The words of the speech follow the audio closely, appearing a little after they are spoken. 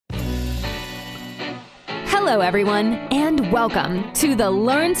Hello, everyone, and welcome to the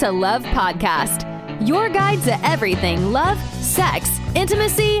Learn to Love podcast, your guide to everything love, sex,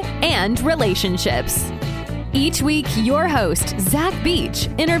 intimacy, and relationships. Each week, your host, Zach Beach,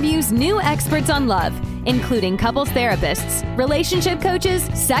 interviews new experts on love, including couples therapists, relationship coaches,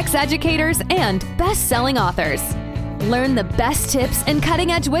 sex educators, and best-selling authors. Learn the best tips and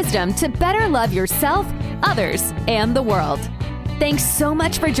cutting-edge wisdom to better love yourself, others, and the world. Thanks so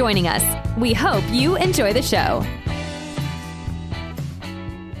much for joining us. We hope you enjoy the show.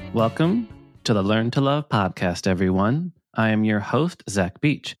 Welcome to the Learn to Love podcast, everyone. I am your host, Zach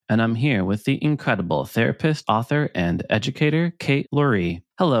Beach, and I'm here with the incredible therapist, author, and educator, Kate Loree.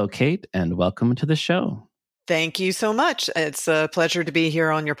 Hello, Kate, and welcome to the show. Thank you so much. It's a pleasure to be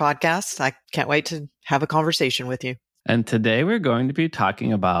here on your podcast. I can't wait to have a conversation with you. And today we're going to be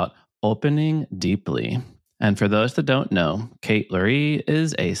talking about opening deeply. And for those that don't know, Kate Loree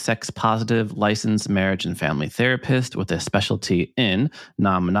is a sex-positive licensed marriage and family therapist with a specialty in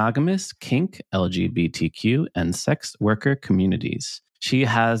non-monogamous, kink, LGBTQ, and sex worker communities. She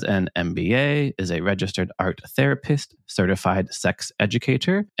has an MBA, is a registered art therapist, certified sex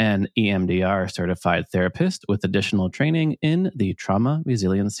educator, and EMDR certified therapist with additional training in the trauma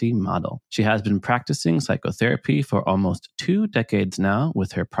resiliency model. She has been practicing psychotherapy for almost 2 decades now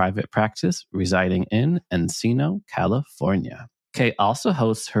with her private practice residing in Encino, California. Kate also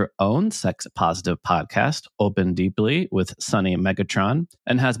hosts her own sex-positive podcast, Open Deeply, with Sunny Megatron,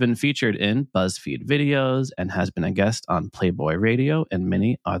 and has been featured in BuzzFeed videos and has been a guest on Playboy Radio and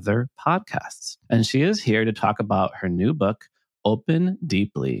many other podcasts. And she is here to talk about her new book, Open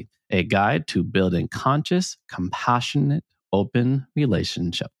Deeply, a guide to building conscious, compassionate, open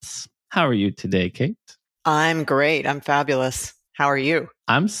relationships. How are you today, Kate? I'm great. I'm fabulous. How are you?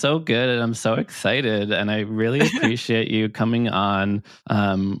 I'm so good and I'm so excited and I really appreciate you coming on.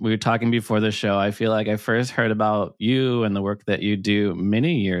 We were talking before the show. I feel like I first heard about you and the work that you do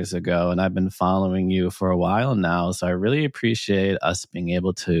many years ago, and I've been following you for a while now. So I really appreciate us being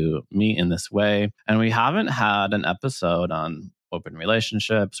able to meet in this way. And we haven't had an episode on open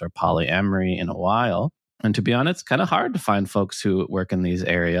relationships or polyamory in a while. And to be honest, it's kind of hard to find folks who work in these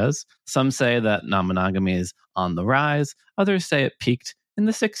areas. Some say that non-monogamy is on the rise. Others say it peaked in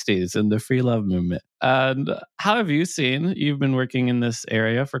the 60s in the free love movement. And how have you seen, you've been working in this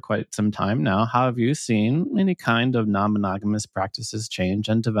area for quite some time now, how have you seen any kind of non-monogamous practices change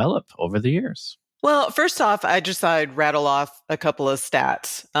and develop over the years? Well, first off, I just thought I'd rattle off a couple of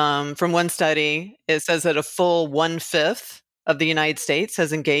stats. From one study, it says that a full 1/5 of the United States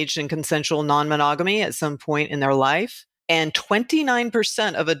has engaged in consensual non-monogamy at some point in their life. And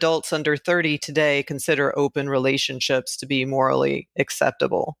 29% of adults under 30 today consider open relationships to be morally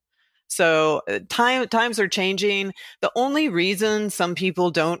acceptable. So times are changing. The only reason some people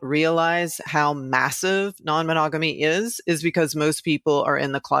don't realize how massive non-monogamy is because most people are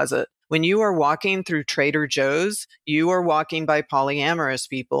in the closet. When you are walking through Trader Joe's, you are walking by polyamorous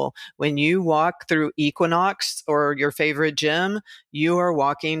people. When you walk through Equinox or your favorite gym, you are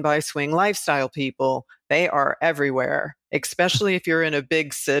walking by swing lifestyle people. They are everywhere, especially if you're in a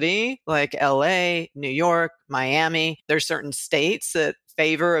big city like LA, New York, Miami. There's certain states that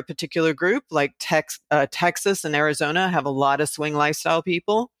favor a particular group, like Texas and Arizona have a lot of swing lifestyle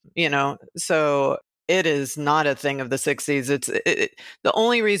people, so it is not a thing of the 60s. The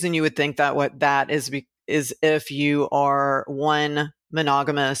only reason you would think that is if you are one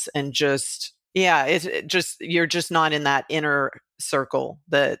monogamous and you're just not in that inner circle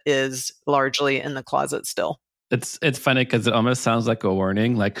that is largely in the closet still. It's funny because it almost sounds like a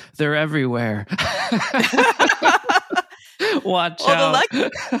warning, like they're everywhere. Watch out.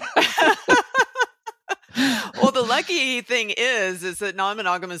 Well, the lucky thing is that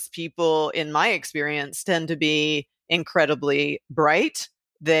non-monogamous people, in my experience, tend to be incredibly bright.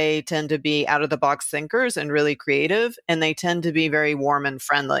 They tend to be out-of-the-box thinkers and really creative, and they tend to be very warm and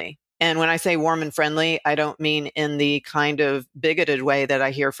friendly. And when I say warm and friendly, I don't mean in the kind of bigoted way that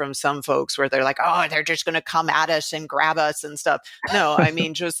I hear from some folks where they're like, oh, they're just going to come at us and grab us and stuff. No, I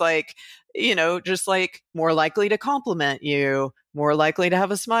mean, just like more likely to compliment you, more likely to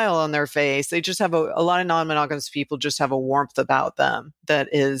have a smile on their face. They just have a lot of non-monogamous people just have a warmth about them that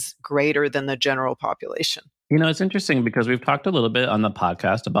is greater than the general population. It's interesting because we've talked a little bit on the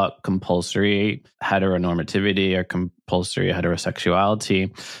podcast about compulsory heteronormativity or compulsory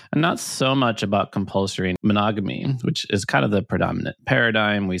heterosexuality, and not so much about compulsory monogamy, which is kind of the predominant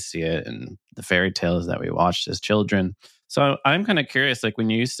paradigm. We see it in the fairy tales that we watched as children. So I'm kind of curious, like when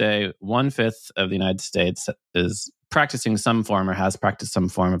you say 1/5 of the United States is practicing some form or has practiced some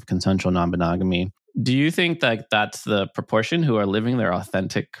form of consensual non-monogamy, Do you think that that's the proportion who are living their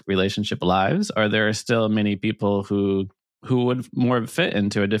authentic relationship lives? Or there are still many people who would more fit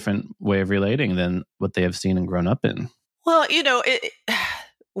into a different way of relating than what they have seen and grown up in? Well,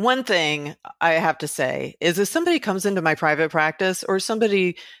 one thing I have to say is if somebody comes into my private practice or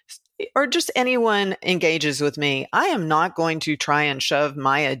somebody or just anyone engages with me, I am not going to try and shove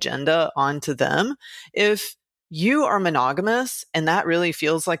my agenda onto them. If you are monogamous and that really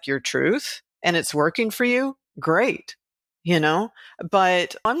feels like your truth and it's working for you, great,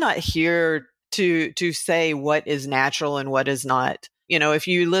 but I'm not here to say what is natural and what is not. If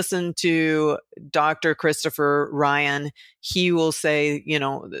you listen to Dr. Christopher Ryan, he will say,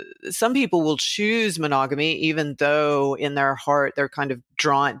 some people will choose monogamy, even though in their heart, they're kind of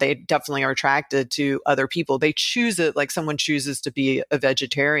drawn, they definitely are attracted to other people. They choose it like someone chooses to be a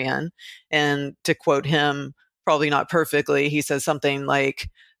vegetarian. And to quote him, probably not perfectly, he says something like,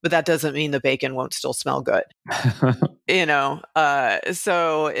 but that doesn't mean the bacon won't still smell good.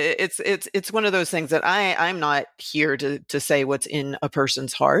 So it's one of those things that I'm not here to say what's in a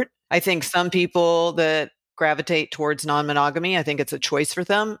person's heart. I think some people that gravitate towards non-monogamy, I think it's a choice for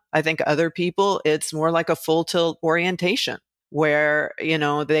them. I think other people, it's more like a full tilt orientation where,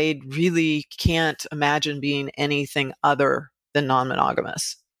 they really can't imagine being anything other than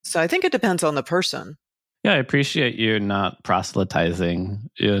non-monogamous. So I think it depends on the person. Yeah, I appreciate you not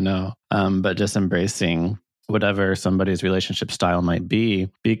proselytizing, but just embracing whatever somebody's relationship style might be,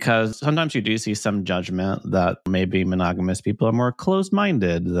 because sometimes you do see some judgment that maybe monogamous people are more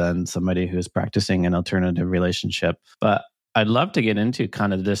closed-minded than somebody who's practicing an alternative relationship. But I'd love to get into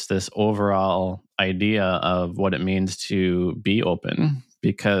kind of this overall idea of what it means to be open,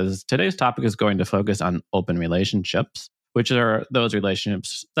 because today's topic is going to focus on open relationships, which are those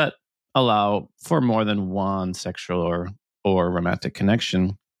relationships that allow for more than one sexual or romantic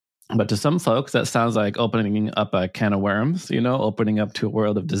connection. But to some folks, that sounds like opening up a can of worms, opening up to a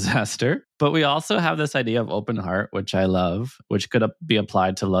world of disaster. But we also have this idea of open heart, which I love, which could be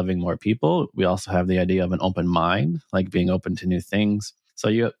applied to loving more people. We also have the idea of an open mind, like being open to new things. So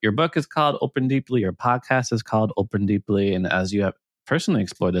your book is called Open Deeply, your podcast is called Open Deeply. And as you have personally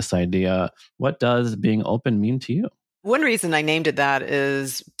explored this idea, what does being open mean to you? One reason I named it that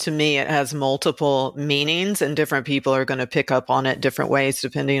is, to me, it has multiple meanings and different people are going to pick up on it different ways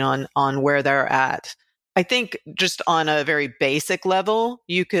depending on where they're at. I think just on a very basic level,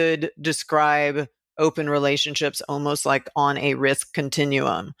 you could describe open relationships almost like on a risk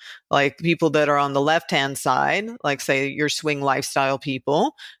continuum. Like people that are on the left-hand side, like say your swing lifestyle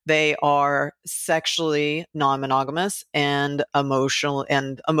people, they are sexually non-monogamous and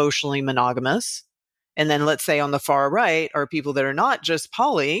emotionally monogamous. And then let's say on the far right are people that are not just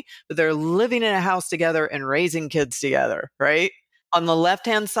poly, but they're living in a house together and raising kids together, right? On the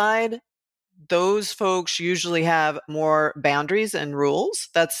left-hand side, those folks usually have more boundaries and rules.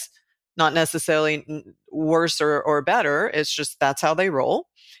 That's not necessarily worse or better. It's just that's how they roll.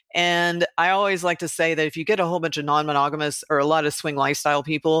 And I always like to say that if you get a whole bunch of non-monogamous or a lot of swing lifestyle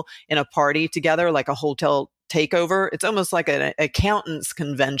people in a party together, like a hotel takeover, it's almost like an accountant's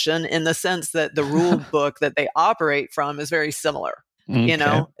convention in the sense that the rule book that they operate from is very similar. Okay.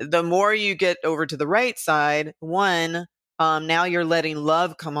 The more you get over to the right side, now you're letting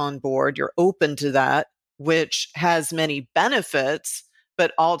love come on board. You're open to that, which has many benefits,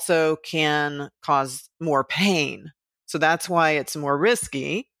 but also can cause more pain. So that's why it's more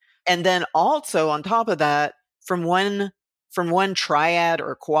risky. And then also on top of that, from one triad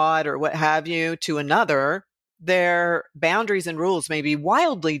or quad or what have you to another, their boundaries and rules may be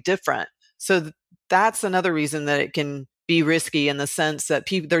wildly different. So that's another reason that it can be risky in the sense that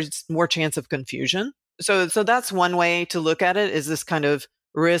there's more chance of confusion. So that's one way to look at it, is this kind of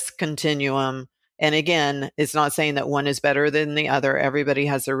risk continuum. And again, it's not saying that one is better than the other. Everybody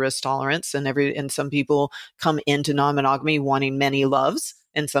has their risk tolerance, and some people come into non-monogamy wanting many loves,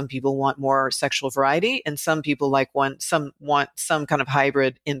 and some people want more sexual variety, and some people want some kind of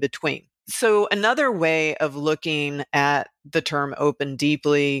hybrid in between. So another way of looking at the term open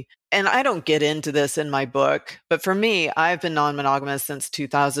deeply, and I don't get into this in my book, but for me, I've been non-monogamous since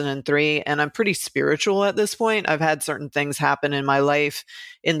 2003, and I'm pretty spiritual at this point. I've had certain things happen in my life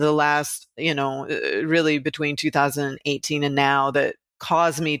in the last, really between 2018 and now that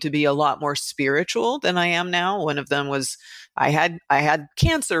caused me to be a lot more spiritual than I am now. One of them was I had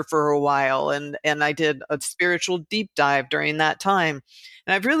cancer for a while, and I did a spiritual deep dive during that time.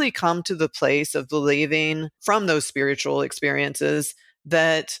 And I've really come to the place of believing from those spiritual experiences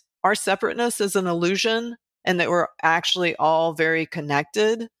that our separateness is an illusion and that we're actually all very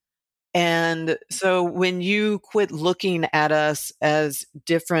connected. And so when you quit looking at us as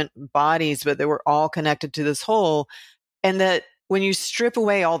different bodies, but that we're all connected to this whole, and that when you strip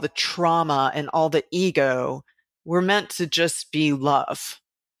away all the trauma and all the ego, we're meant to just be love,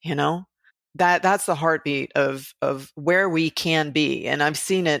 you know? That's the heartbeat of where we can be. And I've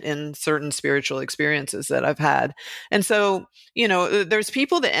seen it in certain spiritual experiences that I've had. And so, there's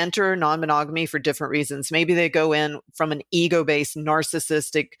people that enter non-monogamy for different reasons. Maybe they go in from an ego-based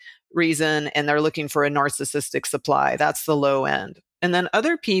narcissistic reason and they're looking for a narcissistic supply. That's the low end. And then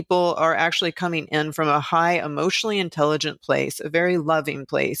other people are actually coming in from a high emotionally intelligent place, a very loving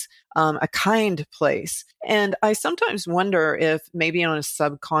place, a kind place. And I sometimes wonder if maybe on a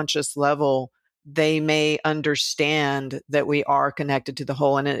subconscious level, they may understand that we are connected to the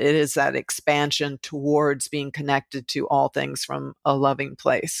whole. And it is that expansion towards being connected to all things from a loving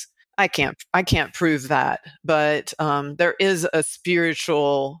place. I can't prove that, but there is a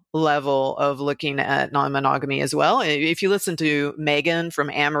spiritual level of looking at non-monogamy as well. If you listen to Megan from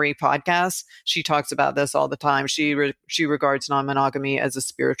Amory podcast, she talks about this all the time. She regards non-monogamy as a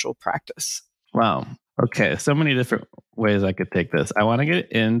spiritual practice. Wow. Okay. So many different ways I could take this. I want to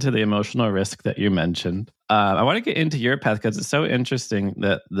get into the emotional risk that you mentioned. I want to get into your path because it's so interesting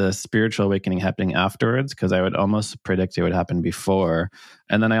that the spiritual awakening happening afterwards, because I would almost predict it would happen before.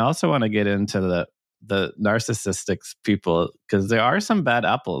 And then I also want to get into the narcissistic people, because there are some bad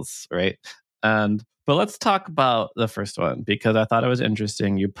apples, right? But let's talk about the first one, because I thought it was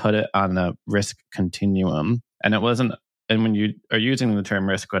interesting. You put it on a risk continuum, and it wasn't. And when you are using the term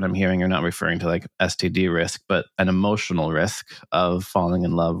risk, what I'm hearing, you're not referring to like STD risk, but an emotional risk of falling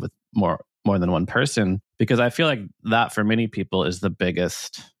in love with more than one person. Because I feel like that for many people is the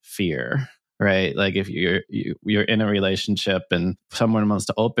biggest fear, right? Like if you're in a relationship and someone wants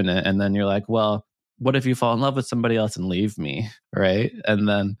to open it, and then you're like, well, what if you fall in love with somebody else and leave me, right? And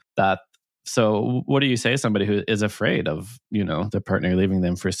then so what do you say to somebody who is afraid of, their partner leaving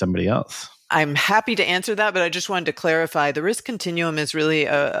them for somebody else? I'm happy to answer that, but I just wanted to clarify the risk continuum is really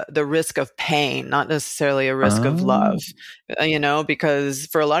the risk of pain, not necessarily a risk of love, because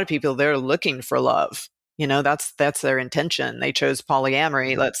for a lot of people, they're looking for love. That's their intention. They chose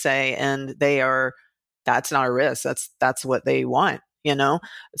polyamory, let's say, and that's not a risk. That's what they want,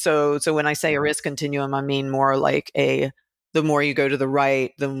 So when I say a risk continuum, I mean more like the more you go to the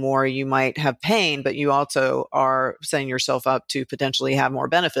right, the more you might have pain, but you also are setting yourself up to potentially have more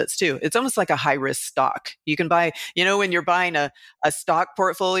benefits too. It's almost like a high risk stock. You can buy, when you're buying a stock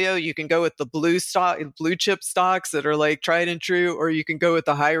portfolio, you can go with the blue chip stocks that are like tried and true, or you can go with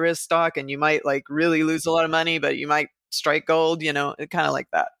the high risk stock and you might like really lose a lot of money, but you might strike gold, kind of like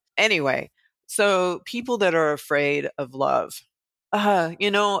that. Anyway, so people that are afraid of love,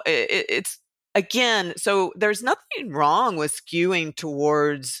 it's, again, so there's nothing wrong with skewing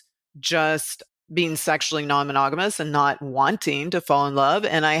towards just being sexually non-monogamous and not wanting to fall in love.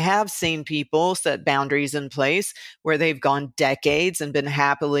 And I have seen people set boundaries in place where they've gone decades and been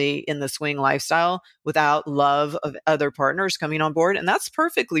happily in the swing lifestyle without love of other partners coming on board. And that's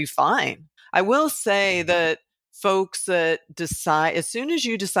perfectly fine. I will say that folks that decide, as soon as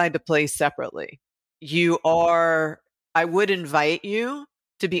you decide to play separately, I would invite you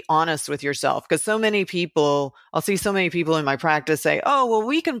to be honest with yourself, because I'll see so many people in my practice say, oh, well,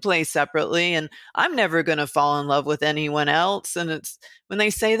 we can play separately and I'm never going to fall in love with anyone else. And when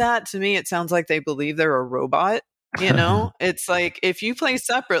they say that to me, it sounds like they believe they're a robot. It's like, if you play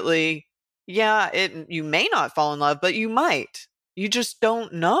separately, you may not fall in love, but you might. You just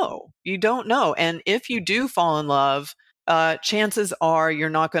don't know. You don't know. And if you do fall in love, chances are you're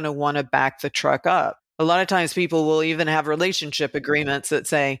not going to want to back the truck up. A lot of times people will even have relationship agreements that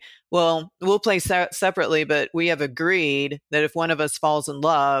say, well, we'll play separately, but we have agreed that if one of us falls in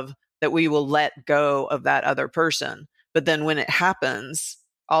love, that we will let go of that other person. But then when it happens,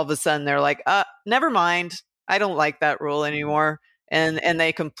 all of a sudden they're like, never mind. I don't like that rule anymore. And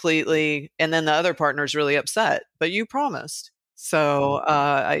they completely, and then the other partner's really upset, but you promised. So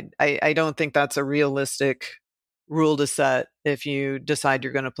I don't think that's a realistic rule to set if you decide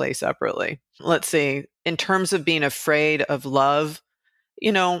you're going to play separately. Let's see. In terms of being afraid of love,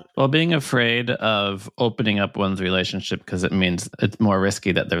 Well, being afraid of opening up one's relationship because it means it's more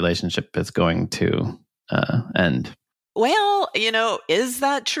risky that the relationship is going to end. Well, is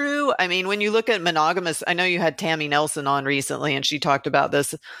that true? I mean, when you look at monogamous, I know you had Tammy Nelson on recently, and she talked about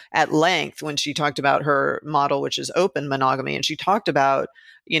this at length when she talked about her model, which is open monogamy. And she talked about,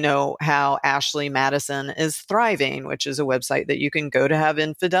 how Ashley Madison is thriving, which is a website that you can go to have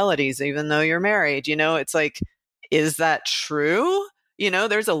infidelities, even though you're married. It's like, is that true?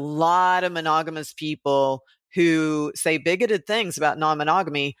 There's a lot of monogamous people who say bigoted things about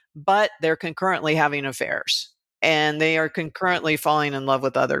non-monogamy, but they're concurrently having affairs and they are concurrently falling in love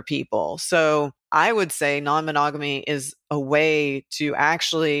with other people. So I would say non-monogamy is a way to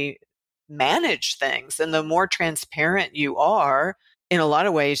actually manage things. And the more transparent you are, in a lot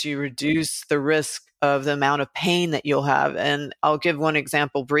of ways, you reduce the risk of the amount of pain that you'll have. And I'll give one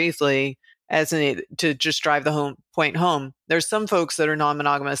example briefly to just drive the point home. There's some folks that are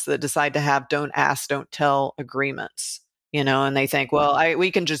non-monogamous that decide to have don't ask, don't tell agreements, and they think, well,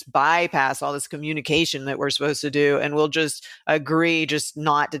 we can just bypass all this communication that we're supposed to do and we'll just agree just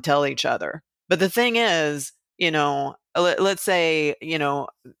not to tell each other. But the thing is, let's say,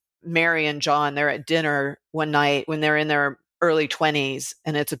 Mary and John, they're at dinner one night when they're in their early 20s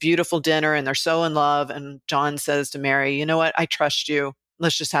and it's a beautiful dinner and they're so in love. And John says to Mary, you know what? I trust you.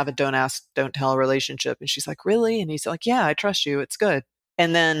 Let's just have a don't ask, don't tell relationship. And she's like, really? And he's like, yeah, I trust you. It's good.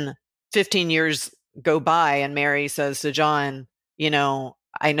 And then 15 years go by and Mary says to John,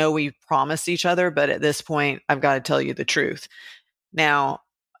 I know we promised each other, but at this point, I've got to tell you the truth. Now,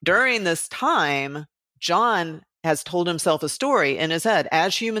 during this time, John has told himself a story in his head,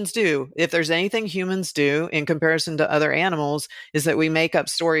 as humans do. If there's anything humans do in comparison to other animals, is that we make up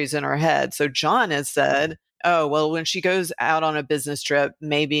stories in our head. So John has said, oh, well, when she goes out on a business trip,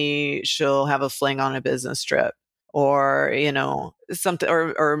 maybe she'll have a fling on a business trip, or, something,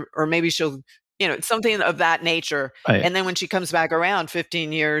 or maybe she'll, something of that nature. Right. And then when she comes back around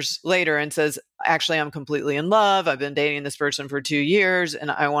 15 years later and says, actually, I'm completely in love. I've been dating this person for 2 years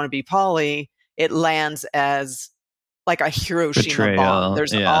and I want to be poly. It lands as like a Hiroshima Betrayal. bomb.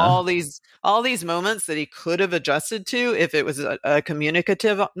 There's all these moments that he could have adjusted to if it was a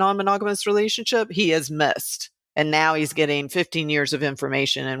communicative non-monogamous relationship. He has missed. And now he's getting 15 years of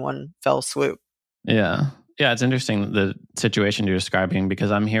information in one fell swoop. Yeah. Yeah, it's interesting, the situation you're describing, because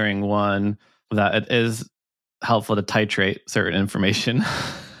I'm hearing one that it is helpful to titrate certain information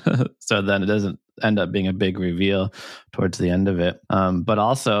so then it doesn't end up being a big reveal towards the end of it. But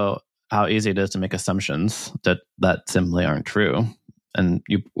also how easy it is to make assumptions that simply aren't true. And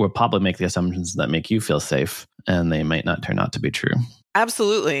you will probably make the assumptions that make you feel safe, and they might not turn out to be true.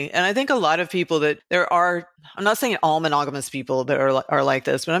 Absolutely. And I think a lot of people I'm not saying all monogamous people that are like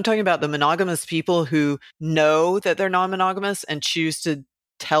this, but I'm talking about the monogamous people who know that they're non-monogamous and choose to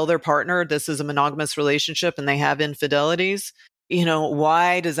tell their partner this is a monogamous relationship and they have infidelities.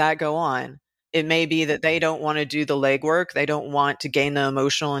 Why does that go on? It may be that they don't want to do the legwork. They don't want to gain the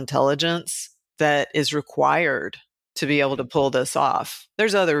emotional intelligence that is required to be able to pull this off.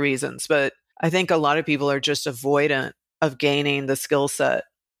 There's other reasons, but I think a lot of people are just avoidant of gaining the skill set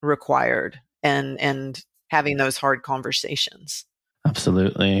required and having those hard conversations.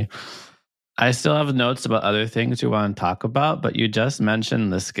 Absolutely. I still have notes about other things you want to talk about, but you just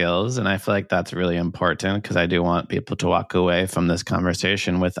mentioned the skills, and I feel like that's really important because I do want people to walk away from this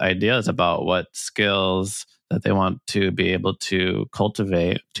conversation with ideas about what skills that they want to be able to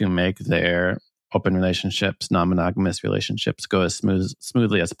cultivate to make their open relationships, non-monogamous relationships go as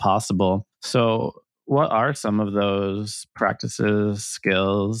smoothly as possible. So what are some of those practices,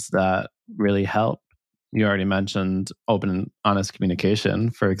 skills that really help? You already mentioned open and honest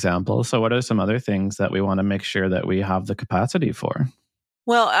communication, for example. So what are some other things that we want to make sure that we have the capacity for?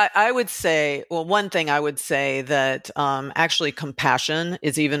 Well, I would say, one thing I would say that actually compassion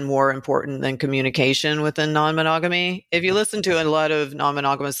is even more important than communication within non-monogamy. If you listen to a lot of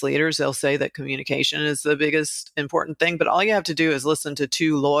non-monogamous leaders, they'll say that communication is the biggest important thing. But all you have to do is listen to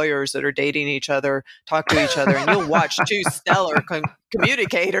two lawyers that are dating each other, talk to each other, and you'll watch two stellar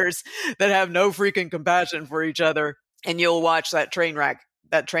communicators that have no freaking compassion for each other. And you'll watch that train wreck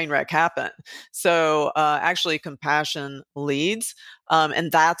happen. So actually compassion leads.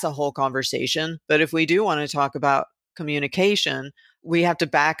 And that's a whole conversation. But if we do want to talk about communication, we have to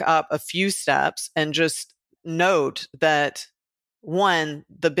back up a few steps and just note that, one,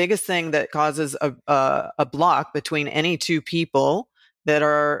 the biggest thing that causes a block between any two people that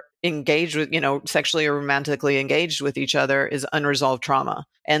are engaged with, sexually or romantically engaged with each other is unresolved trauma.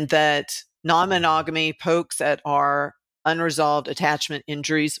 And that non-monogamy pokes at our unresolved attachment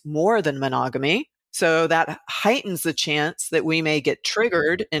injuries more than monogamy. So that heightens the chance that we may get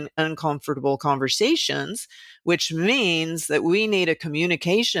triggered in uncomfortable conversations, which means that we need a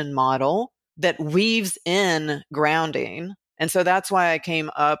communication model that weaves in grounding. And so that's why I came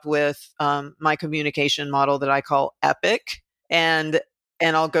up with my communication model that I call EPIC. And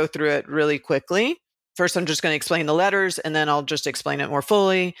I'll go through it really quickly. First, I'm just going to explain the letters, and then I'll just explain it more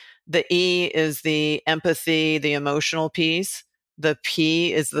fully. The E is the empathy, the emotional piece. The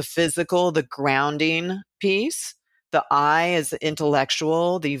P is the physical, the grounding piece. The I is the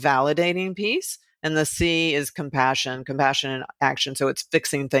intellectual, the validating piece. And the C is compassion in action. So it's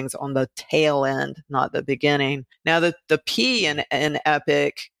fixing things on the tail end, not the beginning. Now, the P in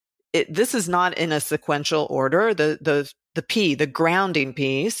epic, this is not in a sequential order. The P, the grounding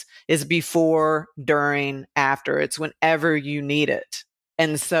piece, is before, during, after. It's whenever you need it.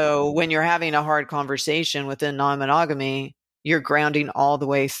 And so when you're having a hard conversation within non-monogamy, you're grounding all the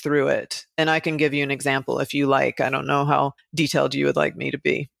way through it. And I can give you an example if you like. I don't know how detailed you would like me to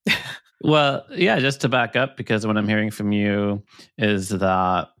be. Well, yeah, just to back up, because what I'm hearing from you is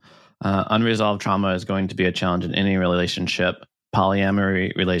that unresolved trauma is going to be a challenge in any relationship.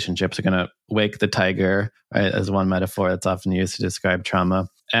 Polyamory relationships are going to wake the tiger, right, as one metaphor that's often used to describe trauma.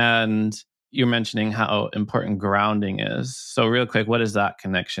 And you're mentioning how important grounding is. So real quick, what is that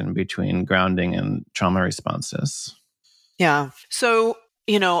connection between grounding and trauma responses? Yeah. So,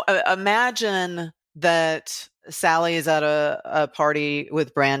 imagine that Sally is at a party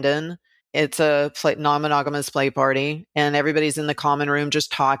with Brandon. It's a non-monogamous play party, and everybody's in the common room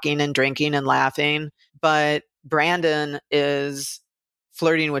just talking and drinking and laughing. But Brandon is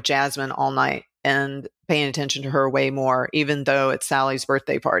flirting with Jasmine all night and paying attention to her way more, even though it's Sally's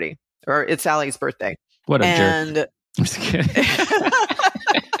birthday party, or it's Sally's birthday. What a jerk. I'm just kidding.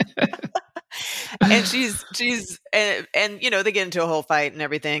 And she's they get into a whole fight and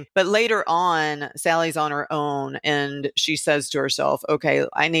everything. But later on, Sally's on her own and she says to herself, okay,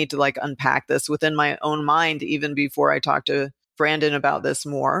 I need to unpack this within my own mind, even before I talk to Brandon about this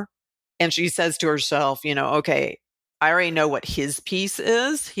more. And she says to herself, okay, I already know what his piece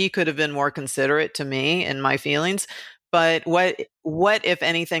is. He could have been more considerate to me and my feelings. But what if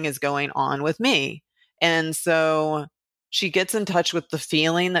anything is going on with me? And so she gets in touch with the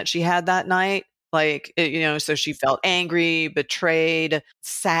feeling that she had that night. So she felt angry, betrayed,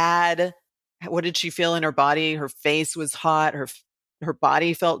 sad. What did she feel in her body? Her face was hot. Her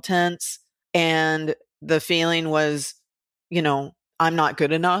body felt tense. And the feeling was, I'm not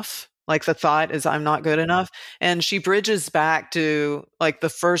good enough. The thought is, I'm not good enough. And she bridges back to the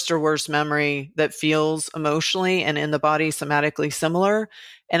first or worst memory that feels emotionally and in the body somatically similar.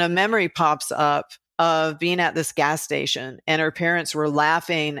 And a memory pops up of being at this gas station, and her parents were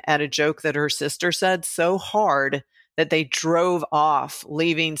laughing at a joke that her sister said so hard that they drove off,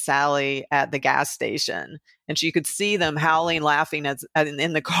 leaving Sally at the gas station. And she could see them howling, laughing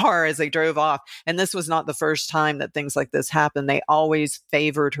in the car as they drove off. And this was not the first time that things like this happened. They always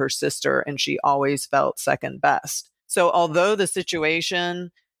favored her sister, and she always felt second best. So although the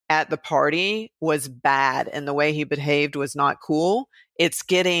situation at the party was bad and the way he behaved was not cool, it's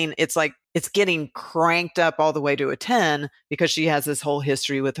getting cranked up all the way to a 10 because she has this whole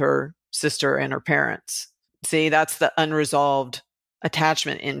history with her sister and her parents. See, that's the unresolved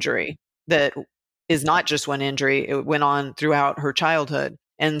attachment injury that is not just one injury. It went on throughout her childhood.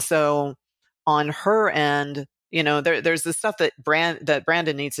 And so on her end, there's the stuff that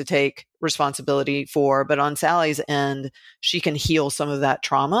Brandon needs to take responsibility for, but on Sally's end, she can heal some of that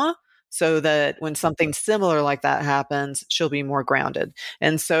trauma so that when something similar like that happens, she'll be more grounded.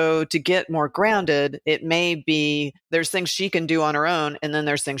 And so to get more grounded, it may be there's things she can do on her own, and then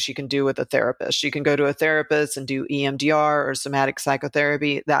there's things she can do with a therapist. She can go to a therapist and do EMDR or somatic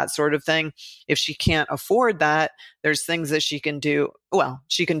psychotherapy, that sort of thing. If she can't afford that, there's things that she can do. Well,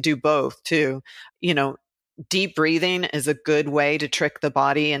 she can do both too. Deep breathing is a good way to trick the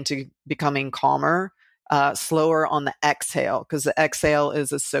body into becoming calmer. Slower on the exhale, because the exhale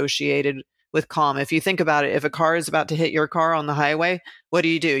is associated with calm. If you think about it, if a car is about to hit your car on the highway, what do?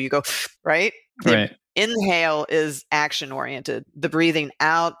 You go, right? Right. Inhale is action oriented. The breathing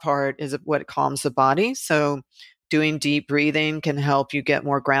out part is what calms the body. So doing deep breathing can help you get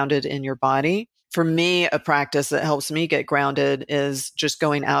more grounded in your body. For me, a practice that helps me get grounded is just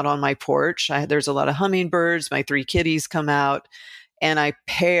going out on my porch. There's a lot of hummingbirds. My 3 kitties come out, and I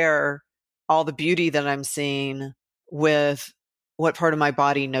pair all the beauty that I'm seeing with what part of my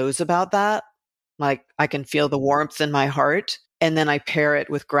body knows about that. I can feel the warmth in my heart, and then I pair it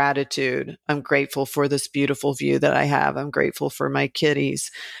with gratitude. I'm grateful for this beautiful view that I have. I'm grateful for my kitties.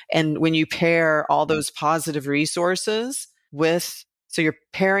 And when you pair all those positive resources so you're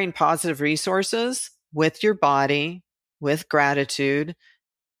pairing positive resources with your body, with gratitude,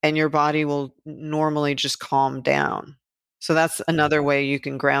 and your body will normally just calm down. So that's another way you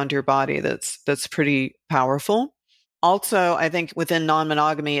can ground your body that's pretty powerful. Also, I think within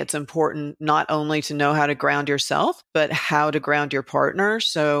non-monogamy, it's important not only to know how to ground yourself, but how to ground your partner.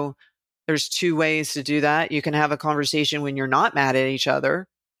 So there's 2 ways to do that. You can have a conversation when you're not mad at each other,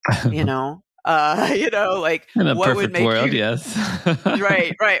 Like In a what would perfect make world, you yes.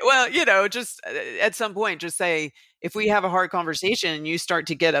 right, right. Well, just at some point, just say, if we have a hard conversation and you start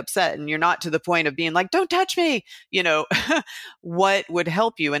to get upset and you're not to the point of being like, don't touch me, what would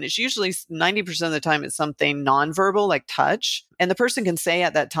help you? And it's usually 90% of the time, it's something nonverbal like touch. And the person can say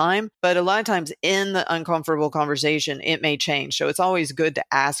at that time, but a lot of times in the uncomfortable conversation, it may change. So it's always good to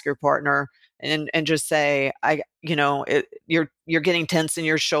ask your partner and just say, you're getting tense in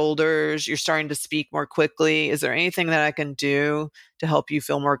your shoulders. You're starting to speak more quickly. Is there anything that I can do to help you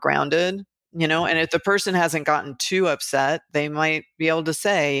feel more grounded? And if the person hasn't gotten too upset, they might be able to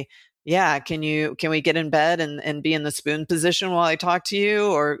say, yeah, can we get in bed and be in the spoon position while I talk to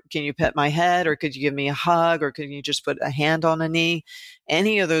you? Or can you pet my head? Or could you give me a hug? Or could you just put a hand on a knee?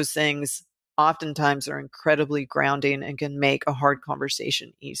 Any of those things oftentimes are incredibly grounding and can make a hard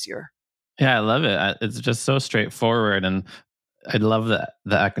conversation easier. Yeah, I love it. It's just so straightforward. And I love the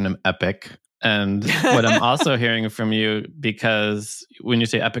acronym EPIC. And what I'm also hearing from you, because when you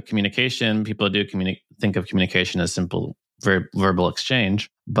say epic communication, people do think of communication as simple verbal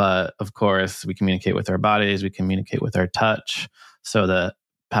exchange. But of course, we communicate with our bodies, we communicate with our touch. So the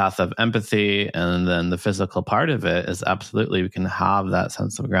path of empathy and then the physical part of it is absolutely, we can have that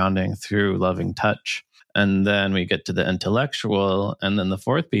sense of grounding through loving touch. And then we get to the intellectual. And then the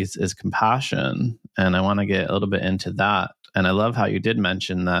fourth piece is compassion. And I want to get a little bit into that. And I love how you did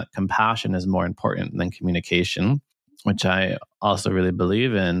mention that compassion is more important than communication, which I also really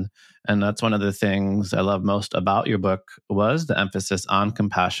believe in. And that's one of the things I love most about your book was the emphasis on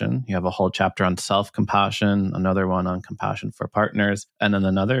compassion. You have a whole chapter on self-compassion, another one on compassion for partners, and then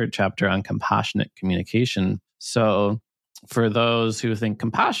another chapter on compassionate communication. So for those who think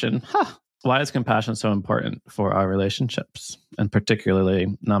compassion, why is compassion so important for our relationships, and particularly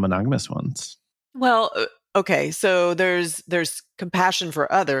non-monogamous ones? Well, okay, so there's compassion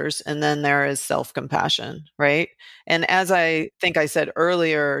for others, and then there is self-compassion, right? And as I think I said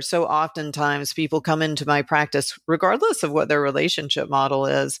earlier, so oftentimes people come into my practice regardless of what their relationship model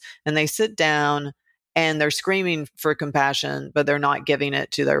is, and they sit down and they're screaming for compassion, but they're not giving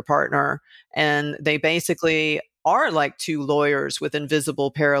it to their partner. And they basically are like two lawyers with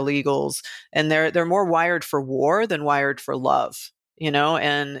invisible paralegals, and they're more wired for war than wired for love.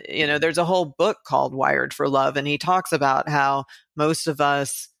 There's a whole book called Wired for Love, and he talks about how most of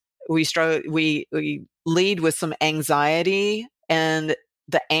us, we lead with some anxiety, and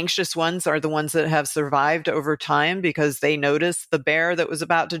the anxious ones are the ones that have survived over time because they noticed the bear that was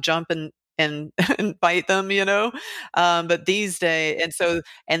about to jump and and bite them. But these days,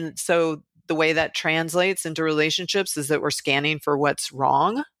 and so the way that translates into relationships is that we're scanning for what's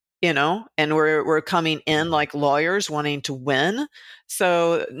wrong, and we're coming in like lawyers wanting to win.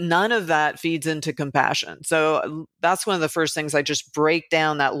 So none of that feeds into compassion. So that's one of the first things. I just break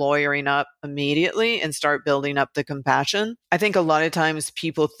down that lawyering up immediately and start building up the compassion. I think a lot of times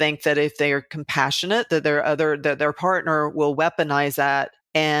people think that if they are compassionate, that their partner will weaponize that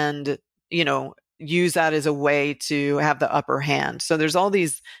and, use that as a way to have the upper hand. So there's all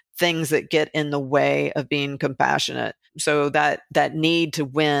these things that get in the way of being compassionate. So that need to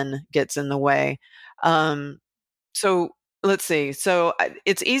win gets in the way. So let's see. So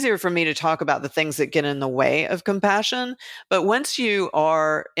it's easier for me to talk about the things that get in the way of compassion. But once you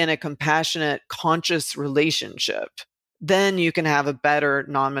are in a compassionate, conscious relationship, then you can have a better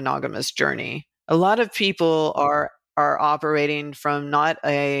non-monogamous journey. A lot of people are operating from not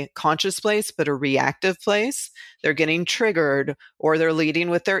a conscious place, but a reactive place. They're getting triggered, or they're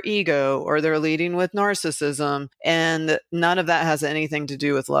leading with their ego, or they're leading with narcissism. And none of that has anything to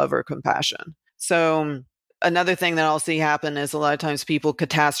do with love or compassion. So another thing that I'll see happen is a lot of times people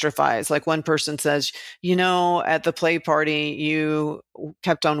catastrophize. Like one person says, at the play party, you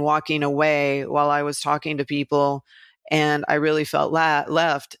kept on walking away while I was talking to people, and I really felt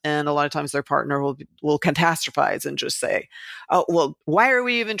left. And a lot of times their partner will catastrophize and just say, oh, well, why are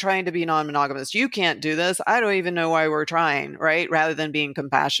we even trying to be non-monogamous? You can't do this. I don't even know why we're trying, right? Rather than being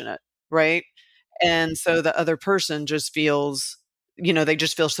compassionate, right? And so the other person just feels, they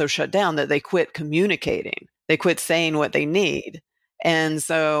just feel so shut down that they quit communicating. They quit saying what they need. And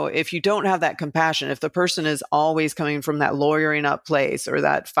so if you don't have that compassion, if the person is always coming from that lawyering up place or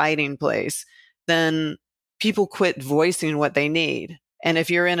that fighting place, then people quit voicing what they need. And if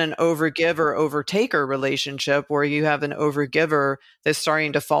you're in an overgiver, overtaker relationship where you have an overgiver that's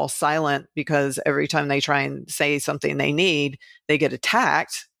starting to fall silent because every time they try and say something they need, they get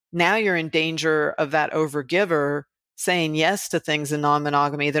attacked. Now you're in danger of that overgiver saying yes to things in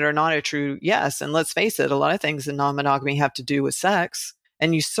non-monogamy that are not a true yes. And let's face it, a lot of things in non-monogamy have to do with sex.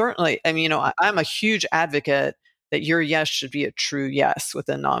 And you certainly, I'm a huge advocate that your yes should be a true yes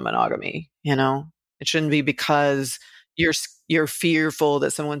within non-monogamy. It shouldn't be because you're fearful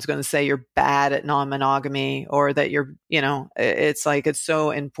that someone's going to say you're bad at non-monogamy, or that it's like, it's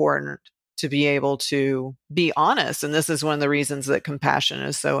so important to be able to be honest. And this is one of the reasons that compassion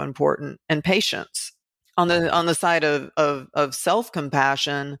is so important, and patience. On the side of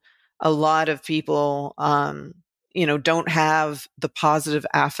self-compassion, a lot of people, don't have the positive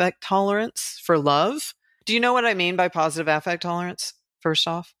affect tolerance for love. Do you know what I mean by positive affect tolerance, first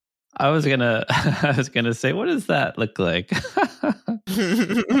off? I was gonna say, what does that look like?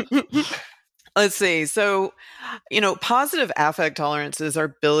 Let's see. So, positive affect tolerance is our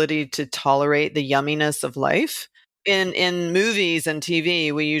ability to tolerate the yumminess of life. In movies and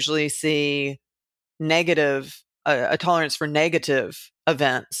TV, we usually see a tolerance for negative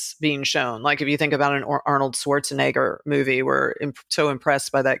events being shown. Like if you think about an Arnold Schwarzenegger movie, we're so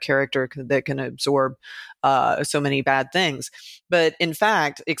impressed by that character that can absorb so many bad things. But in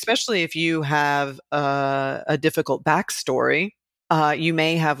fact, especially if you have a difficult backstory, you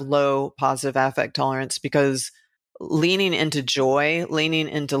may have low positive affect tolerance, because leaning into joy, leaning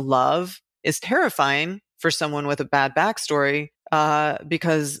into love is terrifying for someone with a bad backstory,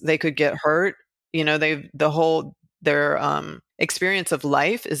 because they could get hurt. Their experience of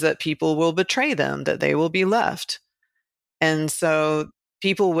life is that people will betray them, that they will be left. And so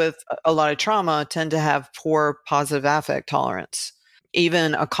people with a lot of trauma tend to have poor positive affect tolerance.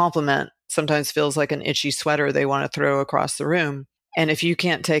 Even a compliment sometimes feels like an itchy sweater they want to throw across the room. And if you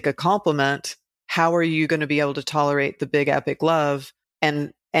can't take a compliment, how are you going to be able to tolerate the big epic love?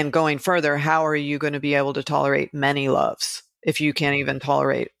 And going further, how are you going to be able to tolerate many loves if you can't even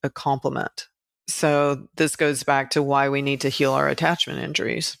tolerate a compliment? So this goes back to why we need to heal our attachment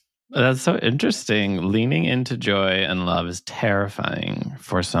injuries. That's so interesting. Leaning into joy and love is terrifying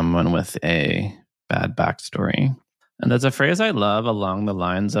for someone with a bad backstory. And there's a phrase I love along the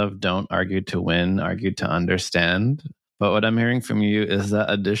lines of, don't argue to win, argue to understand. But what I'm hearing from you is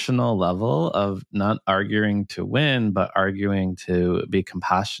that additional level of not arguing to win, but arguing to be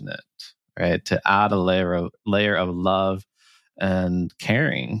compassionate, right? To add a layer of love and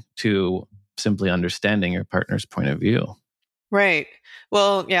caring to simply understanding your partner's point of view. Right.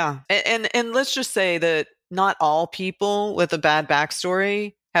 Well, yeah. And let's just say that not all people with a bad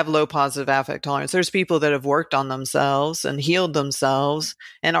backstory have low positive affect tolerance. There's people that have worked on themselves and healed themselves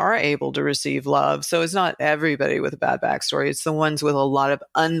and are able to receive love. So it's not everybody with a bad backstory. It's the ones with a lot of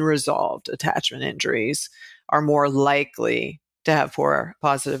unresolved attachment injuries are more likely to have poor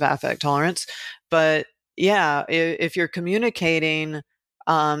positive affect tolerance. But yeah, if you're communicating,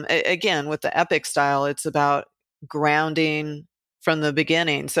 again, with the epic style, it's about grounding from the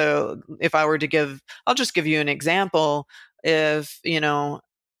beginning. So if I were to I'll just give you an example. If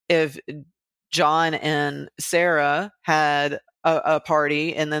John and Sarah had a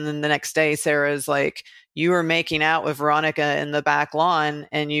party, and then the next day Sarah's like, you were making out with Veronica in the back lawn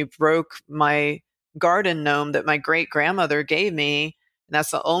and you broke my garden gnome that my great grandmother gave me. And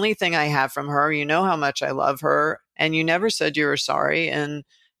that's the only thing I have from her. You know how much I love her. And you never said you were sorry. And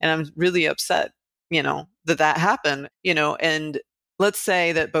I'm really upset, that happened, and let's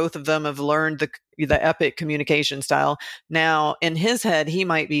say that both of them have learned the epic communication style. Now, in his head, he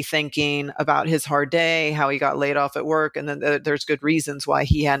might be thinking about his hard day, how he got laid off at work, and then there's good reasons why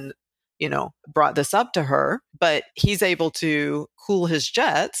he hadn't, brought this up to her, but he's able to cool his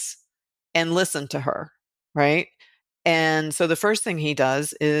jets and listen to her, right? And so the first thing he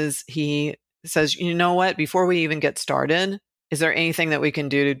does is he says, you know what, before we even get started, is there anything that we can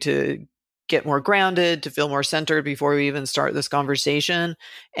do to get more grounded, to feel more centered before we even start this conversation?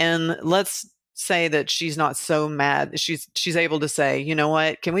 And let's say that she's not so mad. She's able to say, you know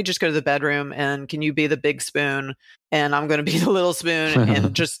what, can we just go to the bedroom, and can you be the big spoon and I'm going to be the little spoon,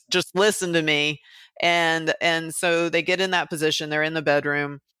 and just listen to me. And so they get in that position, they're in the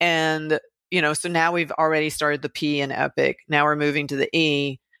bedroom, and so now we've already started the P in epic. Now we're moving to the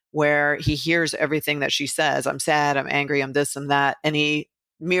E, where he hears everything that she says. I'm sad, I'm angry, I'm this, I'm that. And he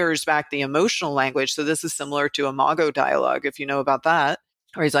mirrors back the emotional language. So this is similar to imago dialogue, if you know about that.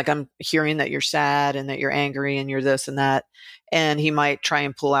 Or he's like, I'm hearing that you're sad and that you're angry and you're this and that. And he might try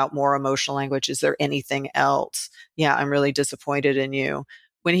and pull out more emotional language. Is there anything else? Yeah, I'm really disappointed in you.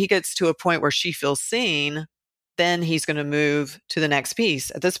 When he gets to a point where she feels seen, then he's going to move to the next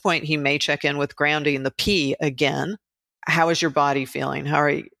piece. At this point, he may check in with grounding, the P again. How is your body feeling? How are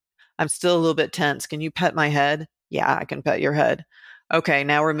you? I'm still a little bit tense. Can you pet my head? Yeah, I can pet your head. Okay,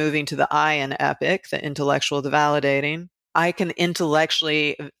 now we're moving to the I in epic, the intellectual, the validating. I can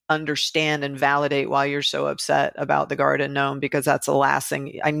intellectually understand and validate why you're so upset about the garden gnome, because that's the last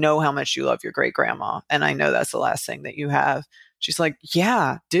thing. I know how much you love your great grandma, and I know that's the last thing that you have. She's like,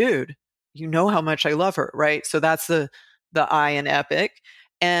 yeah, dude, you know how much I love her, right? So that's the I in epic.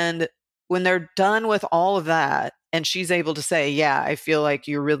 And when they're done with all of that, and she's able to say, yeah, I feel like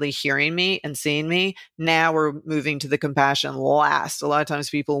you're really hearing me and seeing me. Now we're moving to the compassion last. A lot of times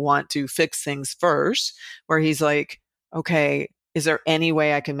people want to fix things first, where he's like, okay, is there any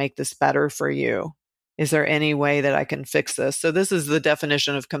way I can make this better for you? Is there any way that I can fix this? So this is the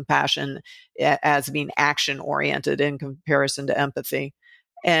definition of compassion as being action oriented in comparison to empathy.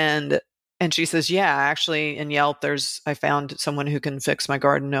 And and she says, yeah, actually in Yelp, I found someone who can fix my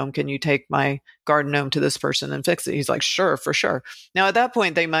garden gnome. Can you take my garden gnome to this person and fix it? He's like, sure, for sure. Now at that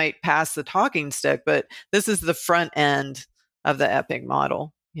point, they might pass the talking stick, but this is the front end of the epic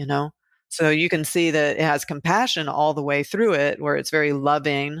model, you know? So you can see that it has compassion all the way through it, where it's very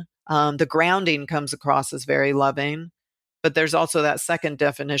loving. The grounding comes across as very loving, but there's also that second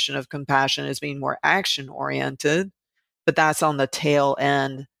definition of compassion as being more action oriented, but that's on the tail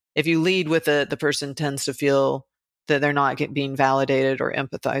end. If you lead with it, the person tends to feel that they're not being validated or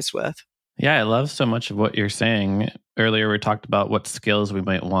empathized with. Yeah, I love so much of what you're saying. Earlier, we talked about what skills we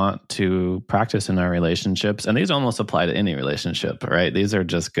might want to practice in our relationships. And these almost apply to any relationship, right? These are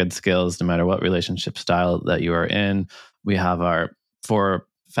just good skills no matter what relationship style that you are in. We have our 4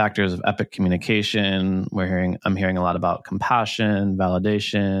 factors of epic communication. I'm hearing a lot about compassion,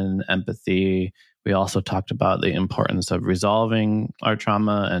 validation, empathy. We also talked about the importance of resolving our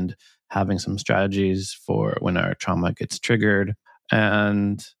trauma and having some strategies for when our trauma gets triggered.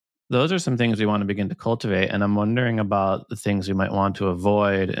 And those are some things we want to begin to cultivate. And I'm wondering about the things we might want to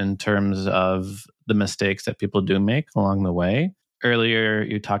avoid in terms of the mistakes that people do make along the way. Earlier,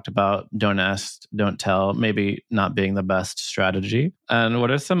 you talked about don't ask, don't tell, maybe not being the best strategy. And what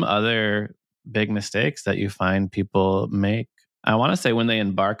are some other big mistakes that you find people make? I want to say when they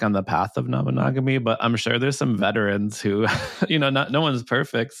embark on the path of non-monogamy, but I'm sure there's some veterans who, no one's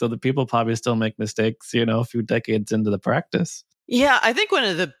perfect. So the people probably still make mistakes, a few decades into the practice. Yeah, I think one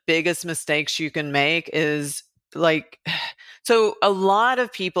of the biggest mistakes you can make is so a lot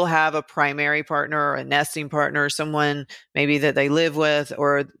of people have a primary partner or a nesting partner, someone maybe that they live with,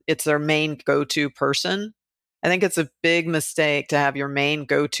 or it's their main go-to person. I think it's a big mistake to have your main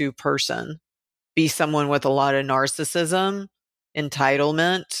go-to person be someone with a lot of narcissism,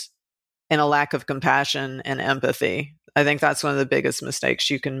 entitlement, and a lack of compassion and empathy. I think that's one of the biggest mistakes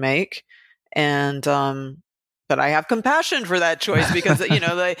you can make. And but I have compassion for that choice because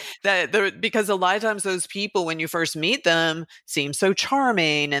because a lot of times those people, when you first meet them, seem so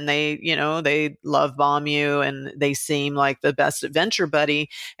charming, and they love bomb you, and they seem like the best adventure buddy.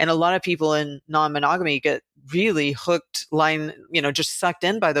 And a lot of people in non-monogamy get really hooked, just sucked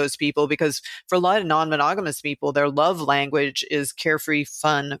in by those people, because for a lot of non-monogamous people, their love language is carefree,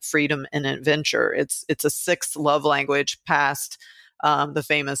 fun, freedom, and adventure. It's a 6th love language past the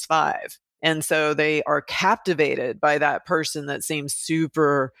famous 5. And so they are captivated by that person that seems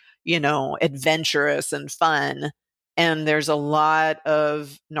super, adventurous and fun. And there's a lot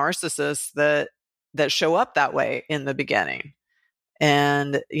of narcissists that show up that way in the beginning.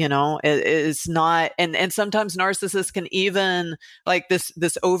 And, it's not, and sometimes narcissists can even, like this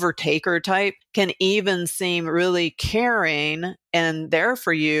overtaker type, can even seem really caring and there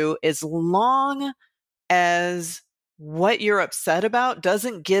for you, as long as what you're upset about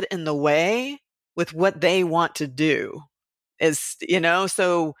doesn't get in the way with what they want to do.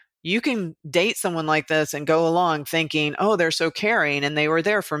 So you can date someone like this and go along thinking, oh, they're so caring, and they were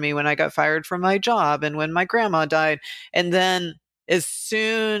there for me when I got fired from my job and when my grandma died. And then as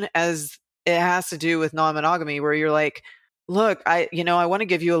soon as it has to do with non-monogamy, where you're like, look, I want to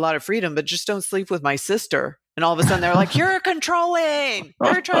give you a lot of freedom, but just don't sleep with my sister. And all of a sudden they're like, you're controlling,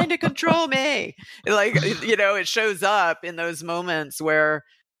 you're trying to control me. It shows up in those moments where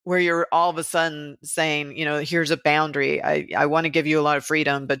you're all of a sudden saying, here's a boundary. I want to give you a lot of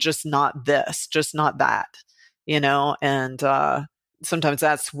freedom, but just not this, just not that, and sometimes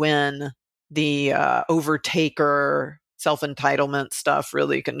that's when the overtaker self-entitlement stuff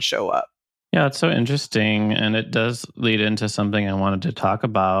really can show up. Yeah, it's so interesting. And it does lead into something I wanted to talk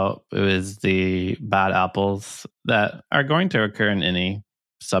about, is the bad apples that are going to occur in any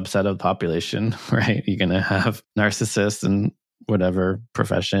subset of the population, right? You're going to have narcissists in whatever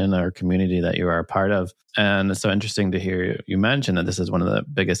profession or community that you are a part of. And it's so interesting to hear you mention that this is one of the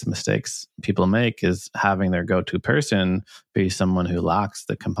biggest mistakes people make, is having their go-to person be someone who lacks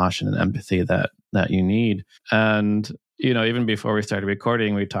the compassion and empathy that you need. And, even before we started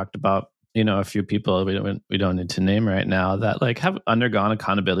recording, we talked about a few people we don't need to name right now that like have undergone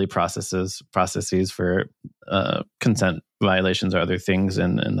accountability processes for consent violations or other things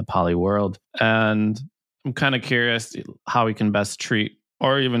in the poly world. And I'm kind of curious how we can best treat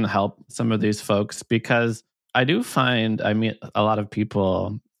or even help some of these folks, because I do find I meet a lot of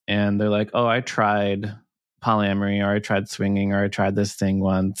people and they're like, oh, I tried polyamory, or I tried swinging, or I tried this thing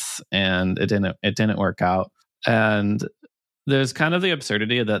once and it didn't work out. And there's kind of the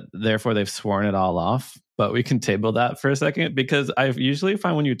absurdity that therefore they've sworn it all off. But we can table that for a second, because I usually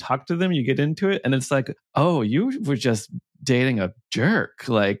find when you talk to them, you get into it and it's like, oh, you were just dating a jerk.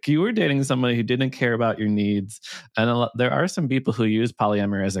 Like you were dating somebody who didn't care about your needs. And there are some people who use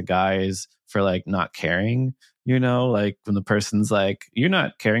polyamory as a guise for like not caring, like when the person's like, you're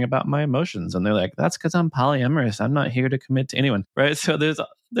not caring about my emotions. And they're like, that's because I'm polyamorous. I'm not here to commit to anyone. Right. So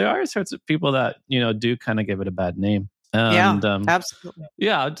there are sorts of people that, do kind of give it a bad name. And, absolutely.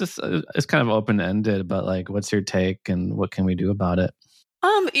 Yeah, just it's kind of open ended, but like, what's your take, and what can we do about it?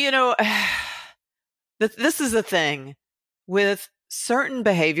 This is the thing with certain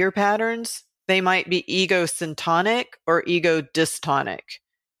behavior patterns. They might be egosyntonic or ego dystonic.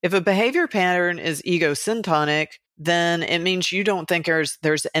 If a behavior pattern is egosyntonic, then it means you don't think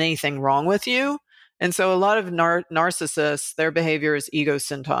there's anything wrong with you. And so a lot of narcissists, their behavior is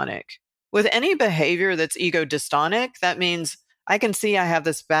egosyntonic. With any behavior that's ego dystonic, that means I can see I have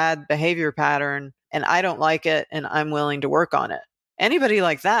this bad behavior pattern and I don't like it and I'm willing to work on it. Anybody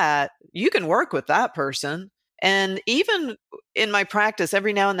like that, you can work with that person. And even in my practice,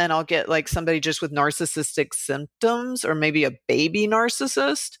 every now and then I'll get like somebody just with narcissistic symptoms, or maybe a baby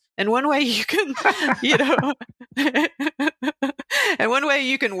narcissist. And one way you can, and one way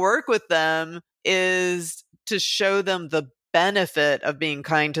you can work with them is to show them the benefit of being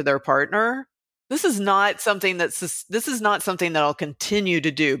kind to their partner. This is not something that I'll continue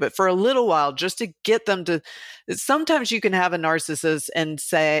to do, but for a little while, just to get them to. Sometimes you can have a narcissist and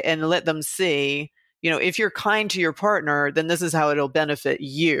let them see, if you're kind to your partner, then this is how it'll benefit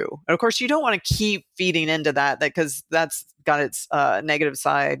you. And of course, you don't want to keep feeding into that because that's got its negative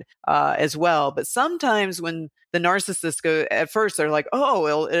side as well. But sometimes when the narcissists go, at first they're like,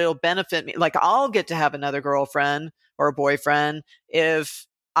 oh, it'll benefit me. Like I'll get to have another girlfriend or a boyfriend if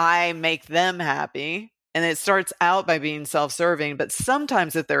I make them happy. And it starts out by being self-serving. But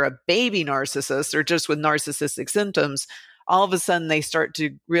sometimes if they're a baby narcissist or just with narcissistic symptoms, all of a sudden they start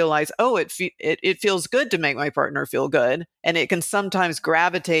to realize, oh, it feels good to make my partner feel good. And it can sometimes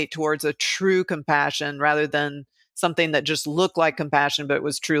gravitate towards a true compassion rather than something that just looked like compassion, but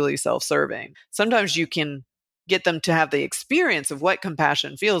was truly self-serving. Sometimes you can get them to have the experience of what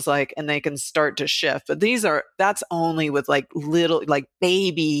compassion feels like, and they can start to shift. But that's only with like little, like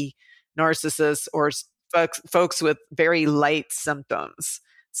baby narcissists or folks with very light symptoms.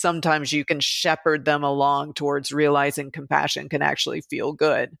 Sometimes you can shepherd them along towards realizing compassion can actually feel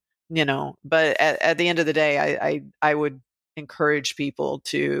good, but at the end of the day, I would encourage people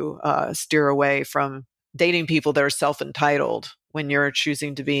to steer away from dating people that are self-entitled when you're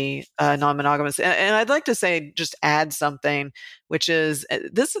choosing to be non-monogamous. And I'd like to say, just add something, which is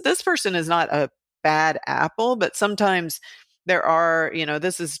this person is not a bad apple, but sometimes there are,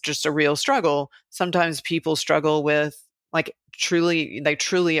 this is just a real struggle. Sometimes people struggle with they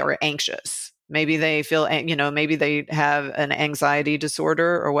truly are anxious. Maybe they feel, maybe they have an anxiety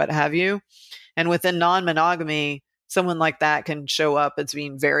disorder or what have you. And within non-monogamy, someone like that can show up as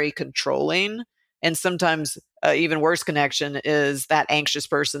being very controlling. And sometimes even worse connection is that anxious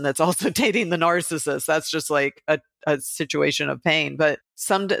person that's also dating the narcissist. That's just like a situation of pain. But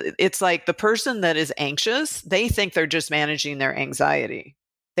it's like the person that is anxious, they think they're just managing their anxiety.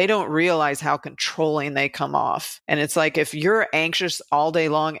 They don't realize how controlling they come off. And it's like, if you're anxious all day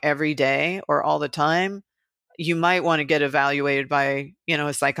long, every day or all the time, you might want to get evaluated by,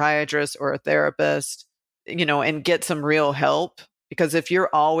 a psychiatrist or a therapist, and get some real help. Because if you're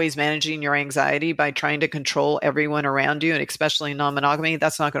always managing your anxiety by trying to control everyone around you, and especially non-monogamy,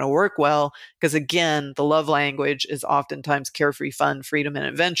 that's not going to work well. Because again, the love language is oftentimes carefree fun, freedom, and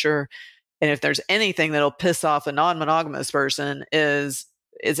adventure. And if there's anything that'll piss off a non-monogamous person is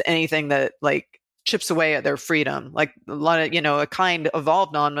anything that like chips away at their freedom. Like a lot of, a kind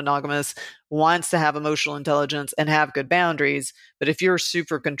evolved non-monogamous wants to have emotional intelligence and have good boundaries. But if you're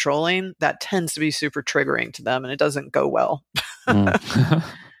super controlling, that tends to be super triggering to them and it doesn't go well.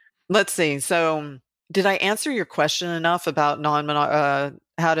 Let's see. So did I answer your question enough about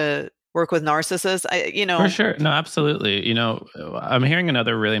how to work with narcissists. For sure. No, absolutely. I'm hearing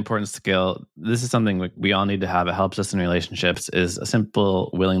another really important skill. This is something we all need to have. It helps us in relationships, is a simple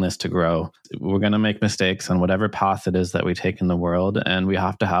willingness to grow. We're going to make mistakes on whatever path it is that we take in the world. And we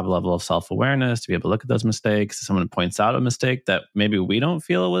have to have a level of self-awareness to be able to look at those mistakes. If someone points out a mistake that maybe we don't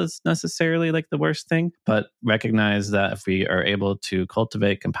feel was necessarily like the worst thing, but recognize that if we are able to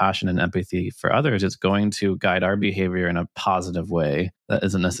cultivate compassion and empathy for others, it's going to guide our behavior in a positive way that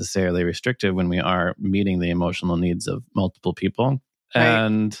isn't necessarily restrictive when we are meeting the emotional needs of multiple people. Right.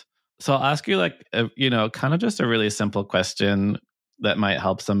 And so I'll ask you kind of just a really simple question that might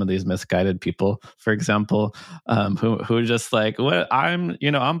help some of these misguided people, for example, who just like, what I'm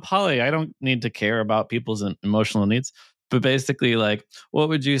poly, I don't need to care about people's emotional needs. But basically, like, what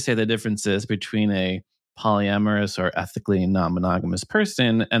would you say the difference is between a polyamorous or ethically non-monogamous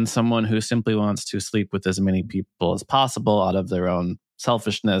person and someone who simply wants to sleep with as many people as possible out of their own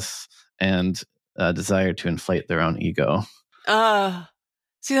selfishness and desire to inflate their own ego?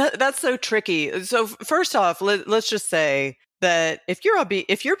 See, that's so tricky. So first off, let's just say that if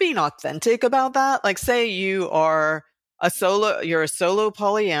you're being authentic about that, like say you're a solo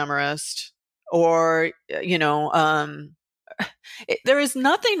polyamorous, or there is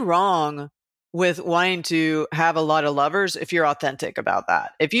nothing wrong with wanting to have a lot of lovers if you're authentic about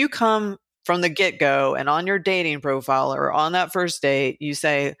that. If you come from the get-go and on your dating profile or on that first date, you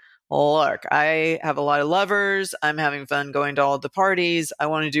say, look, I have a lot of lovers. I'm having fun going to all the parties. I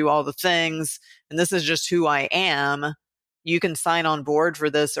want to do all the things. And this is just who I am. You can sign on board for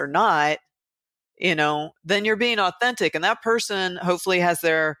this or not, then you're being authentic. And that person hopefully has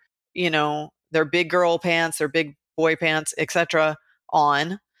their big girl pants, their big boy pants, etc.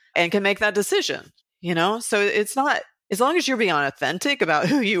 on, and can make that decision, So it's not, as long as you're being authentic about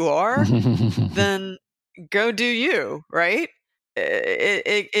who you are, then go do you, right?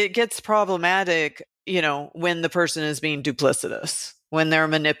 It gets problematic, when the person is being duplicitous, when they're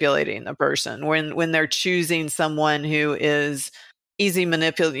manipulating the person, when they're choosing someone who is easy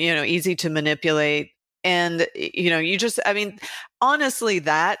to manipulate. And, honestly,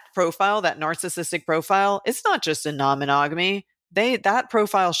 that profile, that narcissistic profile, it's not just in non-monogamy. That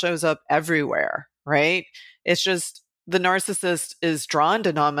profile shows up everywhere, right? It's just the narcissist is drawn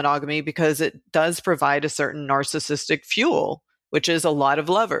to non-monogamy because it does provide a certain narcissistic fuel, which is a lot of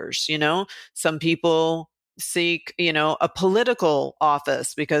lovers. Some people seek, a political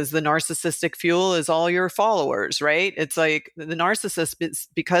office because the narcissistic fuel is all your followers, right? It's like the narcissist,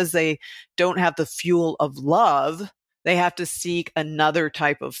 because they don't have the fuel of love, they have to seek another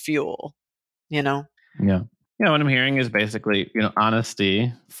type of fuel, Yeah. What I'm hearing is basically,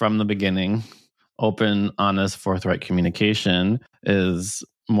 honesty from the beginning. Open, honest, forthright communication is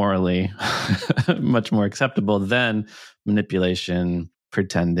morally much more acceptable than manipulation,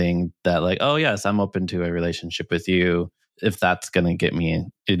 pretending that like, oh yes, I'm open to a relationship with you, if that's going to get me,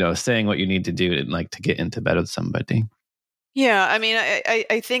 saying what you need to do to get into bed with somebody. Yeah,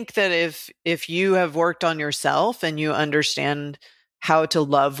 I think that if you have worked on yourself and you understand how to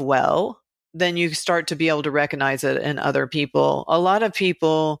love well, then you start to be able to recognize it in other people. A lot of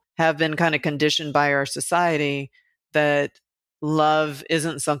people have been kind of conditioned by our society that love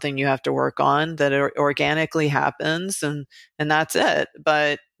isn't something you have to work on, that it organically happens and that's it.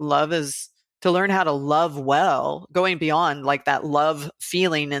 But love is to learn how to love well, going beyond like that love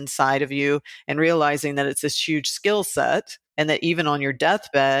feeling inside of you and realizing that it's this huge skill set, and that even on your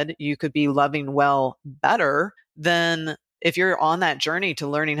deathbed, you could be loving well better. Then if you're on that journey to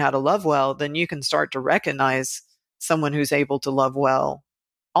learning how to love well, then you can start to recognize someone who's able to love well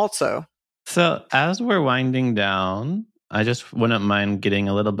also. So as we're winding down, I just wouldn't mind getting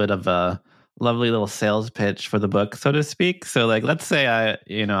a little bit of a lovely little sales pitch for the book, so to speak. So like, let's say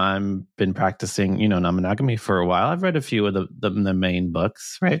I've been practicing, non-monogamy for a while. I've read a few of the main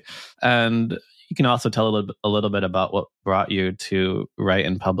books, right? And you can also tell a little bit about what brought you to write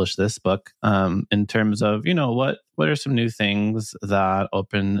and publish this book, in terms of, what are some new things that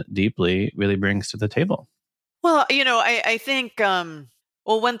Open Deeply really brings to the table? Well, I think,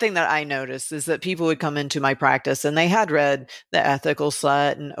 one thing that I noticed is that people would come into my practice and they had read The Ethical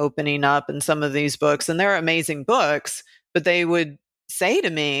Slut and Opening Up and some of these books, and they're amazing books, but they would say to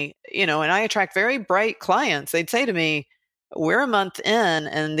me, and I attract very bright clients. They'd say to me, we're a month in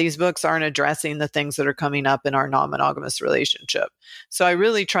and these books aren't addressing the things that are coming up in our non-monogamous relationship. So I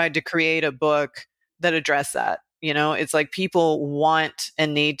really tried to create a book that addressed that. It's like people want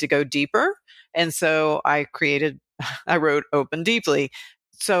and need to go deeper. And so I wrote Open Deeply.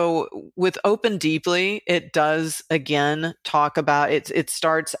 So with Open Deeply, it does again talk about it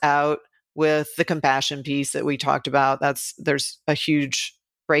starts out with the compassion piece that we talked about. There's a huge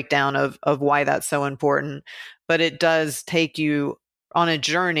breakdown of why that's so important. But it does take you on a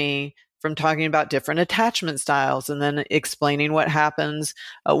journey from talking about different attachment styles and then explaining what happens,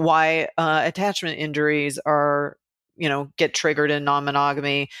 why attachment injuries are, get triggered in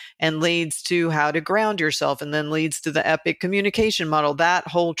non-monogamy, and leads to how to ground yourself, and then leads to the epic communication model, that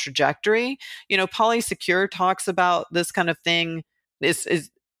whole trajectory. Polysecure talks about this kind of thing.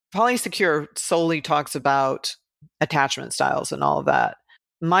 Is Polysecure solely talks about attachment styles and all of that.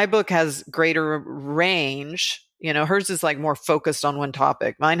 My book has greater range. Hers is like more focused on one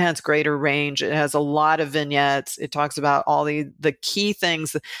topic. Mine has greater range. It has a lot of vignettes. It talks about all the key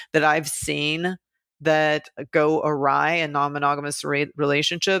things that I've seen that go awry in non-monogamous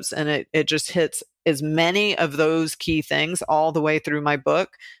relationships. And it just hits as many of those key things all the way through my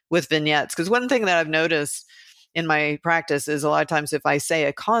book with vignettes. Because one thing that I've noticed in my practice is a lot of times if I say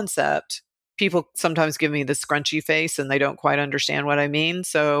a concept, people sometimes give me the scrunchy face and they don't quite understand what I mean.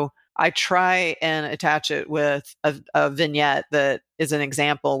 So I try and attach it with a vignette that is an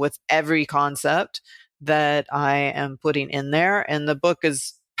example with every concept that I am putting in there. And the book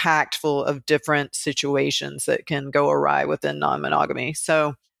is packed full of different situations that can go awry within non-monogamy.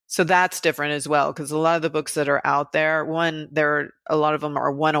 So that's different as well, because a lot of the books that are out there, a lot of them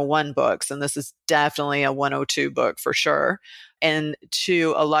are 101 books, and this is definitely a 102 book for sure. And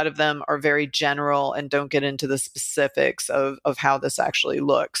two, a lot of them are very general and don't get into the specifics of how this actually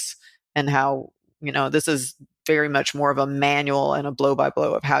looks and how, this is very much more of a manual and a blow by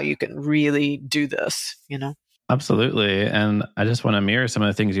blow of how you can really do this, Absolutely. And I just want to mirror some of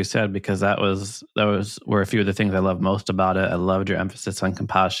the things you said, because those were a few of the things I love most about it. I loved your emphasis on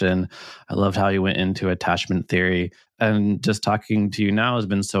compassion. I loved how you went into attachment theory. And just talking to you now has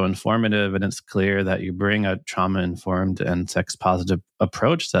been so informative. And it's clear that you bring a trauma-informed and sex-positive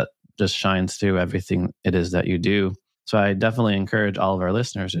approach that just shines through everything it is that you do. So I definitely encourage all of our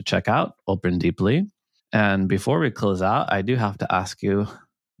listeners to check out Open Deeply. And before we close out, I do have to ask you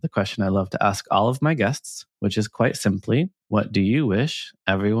the question I love to ask all of my guests, which is quite simply, what do you wish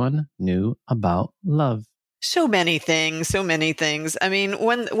everyone knew about love? So many things. I mean,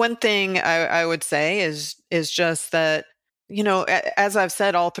 one thing I would say is just that, as I've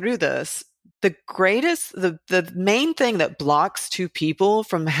said all through this, the main thing that blocks two people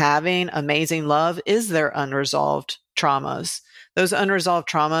from having amazing love is their unresolved traumas. Those unresolved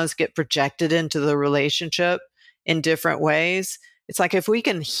traumas get projected into the relationship in different ways. It's like if we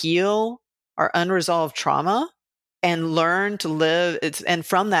can heal our unresolved trauma and learn to live, and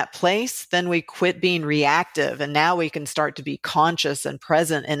from that place, then we quit being reactive. And now we can start to be conscious and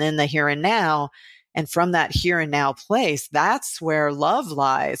present and in the here and now. And from that here and now place, that's where love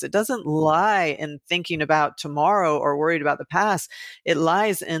lies. It doesn't lie in thinking about tomorrow or worried about the past. It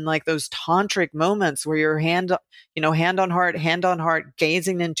lies in like those tantric moments where you're hand on heart,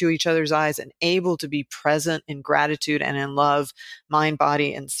 gazing into each other's eyes and able to be present in gratitude and in love, mind,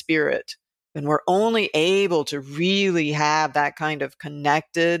 body, and spirit. And we're only able to really have that kind of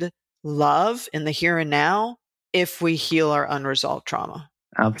connected love in the here and now if we heal our unresolved trauma.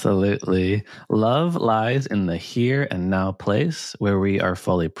 Absolutely. Love lies in the here and now place where we are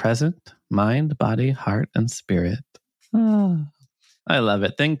fully present, mind, body, heart, and spirit. I love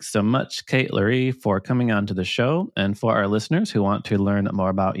it. Thanks so much, Kate Loree, for coming on to the show. And for our listeners who want to learn more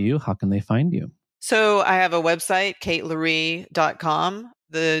about you, how can they find you? So I have a website, kateloree.com.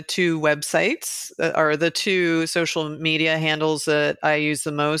 The two websites or the two social media handles that I use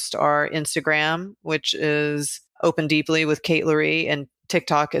the most are Instagram, which is Open Deeply with Kate Loree, and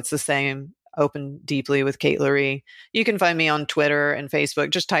TikTok, it's the same, Open Deeply with Kate Loree. You can find me on Twitter and Facebook.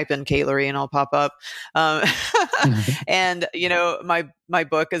 Just type in Kate Loree and I'll pop up. And my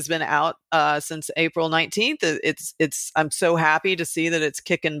book has been out since April 19th. I'm so happy to see that it's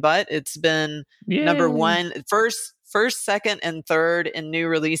kicking butt. It's been number one, first, second, and third in new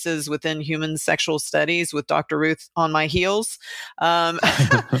releases within human sexual studies with Dr. Ruth on my heels.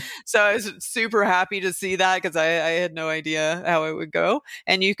 So I was super happy to see that because I had no idea how it would go.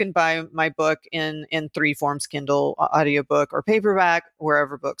 And you can buy my book in three forms: Kindle, audiobook, or paperback,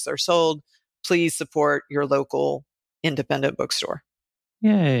 wherever books are sold. Please support your local independent bookstore.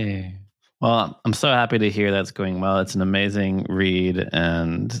 Yay. Well, I'm so happy to hear that's going well. It's an amazing read,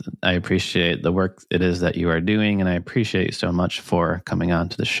 and I appreciate the work it is that you are doing, and I appreciate you so much for coming on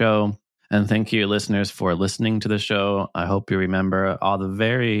to the show. And thank you, listeners, for listening to the show. I hope you remember all the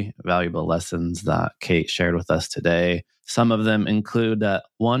very valuable lessons that Kate shared with us today. Some of them include that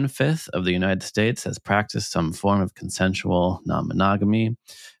 1/5 of the United States has practiced some form of consensual non-monogamy.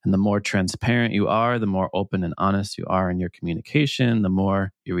 And the more transparent you are, the more open and honest you are in your communication, the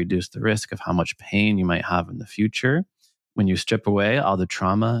more you reduce the risk of how much pain you might have in the future. When you strip away all the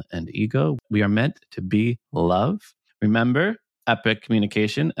trauma and ego, we are meant to be love. Remember, epic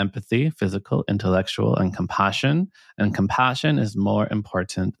communication, empathy, physical, intellectual, and compassion. And compassion is more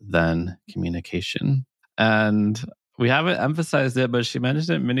important than communication. And we haven't emphasized it, but she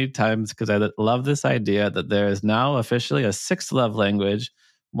mentioned it many times because I love this idea that there is now officially a sixth love language,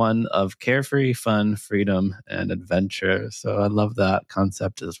 one of carefree, fun, freedom, and adventure. So I love that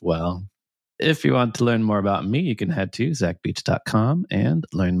concept as well. If you want to learn more about me, you can head to zachbeach.com and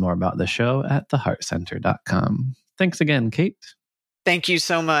learn more about the show at theheartcenter.com. Thanks again, Kate. Thank you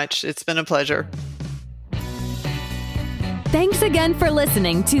so much. It's been a pleasure. Thanks again for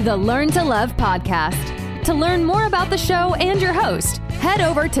listening to the Learn to Love podcast. To learn more about the show and your host, head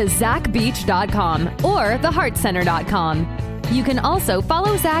over to zachbeach.com or theheartcenter.com. You can also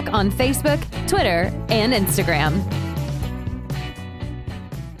follow Zach on Facebook, Twitter, and Instagram.